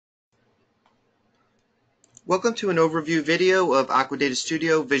Welcome to an overview video of Aqua Data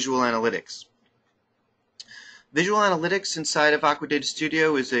Studio Visual Analytics. Visual Analytics inside of Aqua Data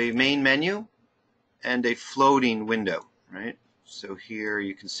Studio is a main menu and a floating window, right? So here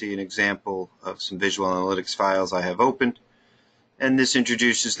you can see an example of some Visual Analytics files I have opened, and this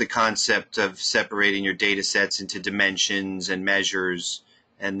introduces the concept of separating your data sets into dimensions and measures,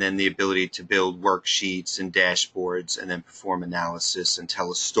 and then the ability to build worksheets and dashboards and then perform analysis and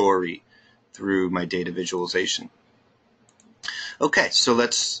tell a story through my data visualization. Okay, so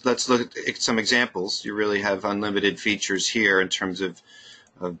let's look at some examples. You really have unlimited features here in terms of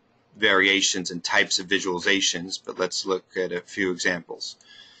variations and types of visualizations, but let's look at a few examples.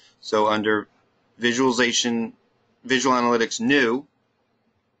 So under Visualization, Visual Analytics New,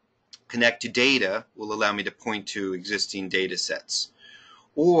 Connect to Data will allow me to point to existing data sets.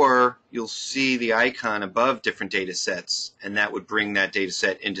 Or you'll see the icon above different data sets, and that would bring that data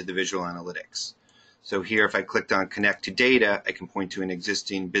set into the Visual Analytics. So here, if I clicked on Connect to Data, I can point to an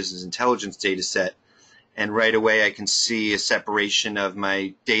existing business intelligence data set, and right away I can see a separation of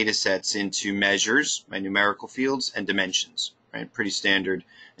my data sets into measures, my numerical fields, and dimensions. Right? Pretty standard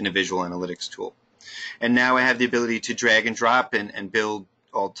in a Visual Analytics tool. And now I have the ability to drag and drop and build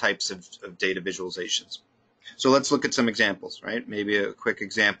all types of data visualizations. So let's look at some examples, right? Maybe a quick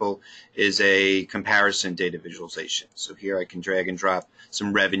example is a comparison data visualization. So here I can drag and drop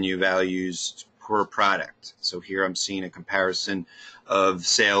some revenue values per product. So here I'm seeing a comparison of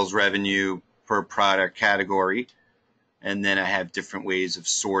sales revenue per product category, and then I have different ways of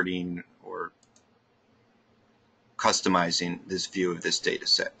sorting or customizing this view of this data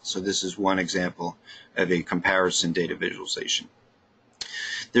set. So this is one example of a comparison data visualization.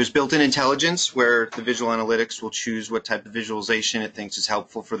 There's built-in intelligence where the Visual Analytics will choose what type of visualization it thinks is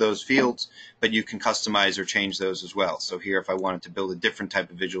helpful for those fields, but you can customize or change those as well. So here, if I wanted to build a different type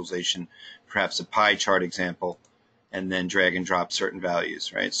of visualization, perhaps a pie chart example, and then drag and drop certain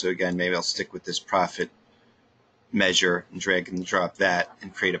values, right? So again, maybe I'll stick with this profit measure and drag and drop that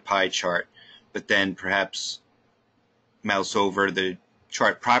and create a pie chart, but then perhaps mouse over the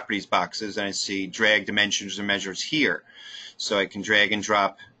chart properties boxes and I see drag dimensions or measures here. So I can drag and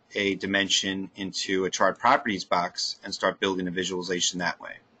drop a dimension into a chart properties box and start building a visualization that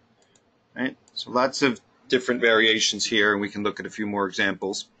way. Right? So lots of different variations here, and we can look at a few more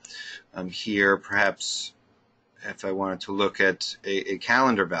examples. Here, perhaps, if I wanted to look at a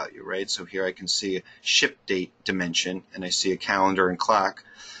calendar value, right? So here I can see a ship date dimension, and I see a calendar and clock.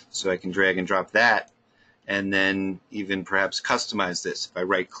 So I can drag and drop that, and then even perhaps customize this. If I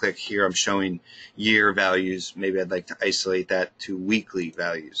right-click here, I'm showing year values. Maybe I'd like to isolate that to weekly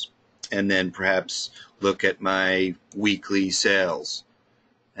values. And then perhaps look at my weekly sales.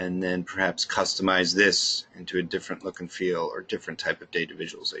 And then perhaps customize this into a different look and feel or different type of data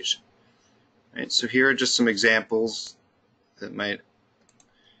visualization. Right, so here are just some examples that might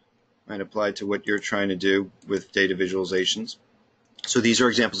apply to what you're trying to do with data visualizations. So these are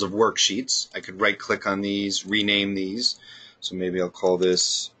examples of worksheets. I could right-click on these, rename these. So maybe I'll call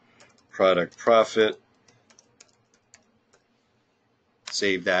this product profit.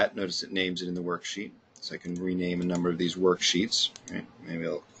 Save that. Notice it names it in the worksheet. So I can rename a number of these worksheets. Right? Maybe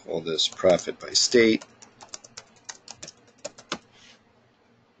I'll call this profit by state.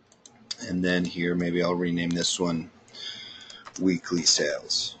 And then here, maybe I'll rename this one weekly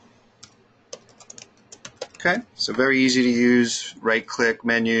sales. Okay, so very easy to use, right-click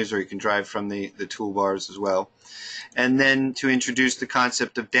menus, or you can drive from the toolbars as well. And then to introduce the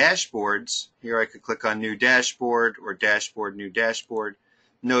concept of dashboards, here I could click on New Dashboard or Dashboard, New Dashboard.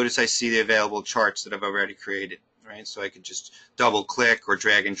 Notice I see the available charts that I've already created, right? So I could just double-click or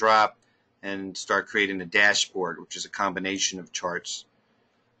drag and drop and start creating a dashboard, which is a combination of charts.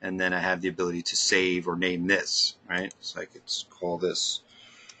 And then I have the ability to save or name this, right? So I could call this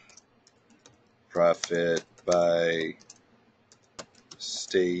profit by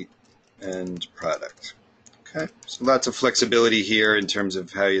state and product. Okay, so lots of flexibility here in terms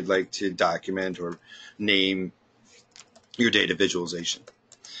of how you'd like to document or name your data visualization.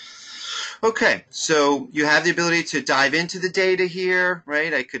 Okay, so you have the ability to dive into the data here,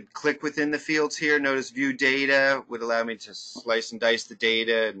 right? I could click within the fields here. Notice View Data would allow me to slice and dice the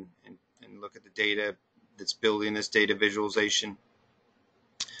data and look at the data that's building this data visualization.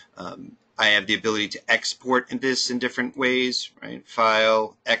 I have the ability to export this in different ways, right?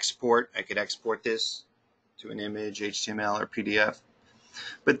 File, export. I could export this to an image, HTML, or PDF.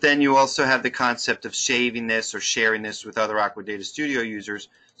 But then you also have the concept of saving this or sharing this with other Aqua Data Studio users.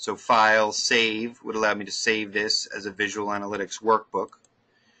 So File, Save would allow me to save this as a Visual Analytics workbook.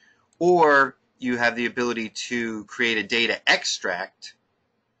 Or you have the ability to create a data extract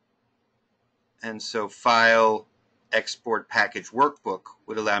And so File, Export Package Workbook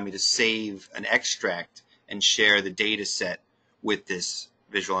would allow me to save an extract and share the data set with this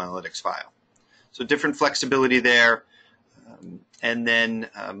Visual Analytics file. So different flexibility there. And then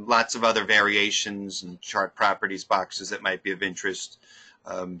lots of other variations and chart properties boxes that might be of interest.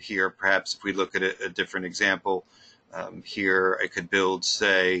 Here, perhaps if we look at a different example, here I could build,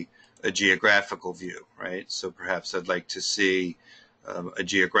 say, a geographical view, right? So perhaps I'd like to see a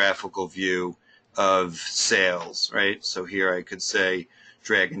geographical view of sales, right? So here I could say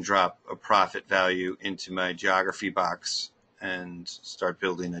drag and drop a profit value into my geography box and start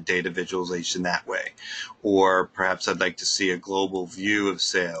building a data visualization that way. Or perhaps I'd like to see a global view of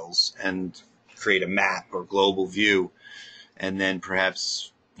sales and create a map or global view, and then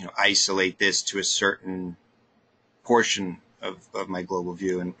perhaps isolate this to a certain portion of my global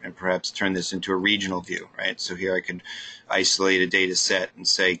view and perhaps turn this into a regional view, right? So here I could isolate a data set and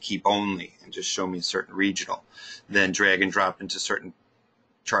say keep only and just show me a certain regional, then drag and drop into certain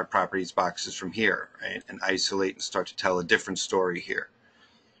chart properties boxes from here, right? And isolate and start to tell a different story here,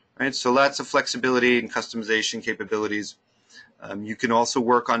 right? So lots of flexibility and customization capabilities. You can also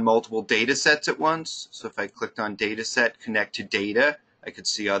work on multiple data sets at once. So if I clicked on data set, connect to data, I could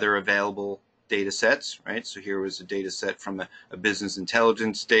see other available data sets, right? So here was a data set from a business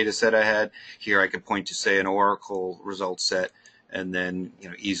intelligence data set I had. Here I could point to, say, an Oracle result set, and then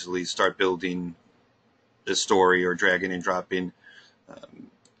easily start building a story or dragging and dropping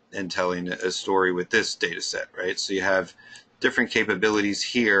and telling a story with this data set, right? So you have different capabilities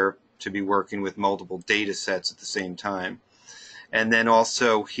here to be working with multiple data sets at the same time. And then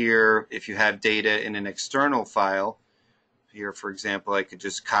also here, if you have data in an external file, here, for example, I could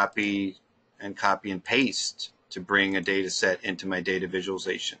just copy and paste to bring a data set into my data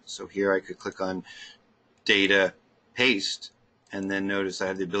visualization. So here I could click on data paste, and then notice I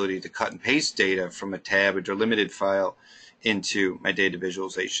have the ability to cut and paste data from a tab or delimited file into my data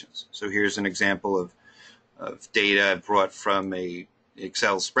visualizations. So here's an example of data I've brought from a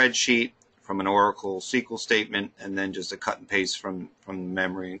Excel spreadsheet, from an Oracle SQL statement, and then just a cut and paste from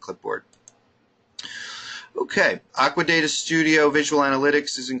memory and clipboard. Okay, Aqua Data Studio Visual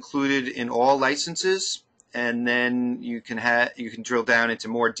Analytics is included in all licenses, and then you can drill down into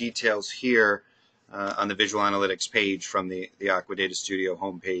more details here on the Visual Analytics page from the Aqua Data Studio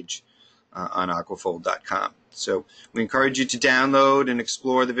homepage on aquafold.com. So we encourage you to download and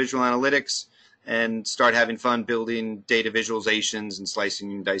explore the Visual Analytics and start having fun building data visualizations and slicing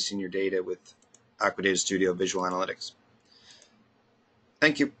and dicing your data with Aqua Data Studio Visual Analytics.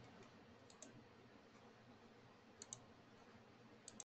 Thank you.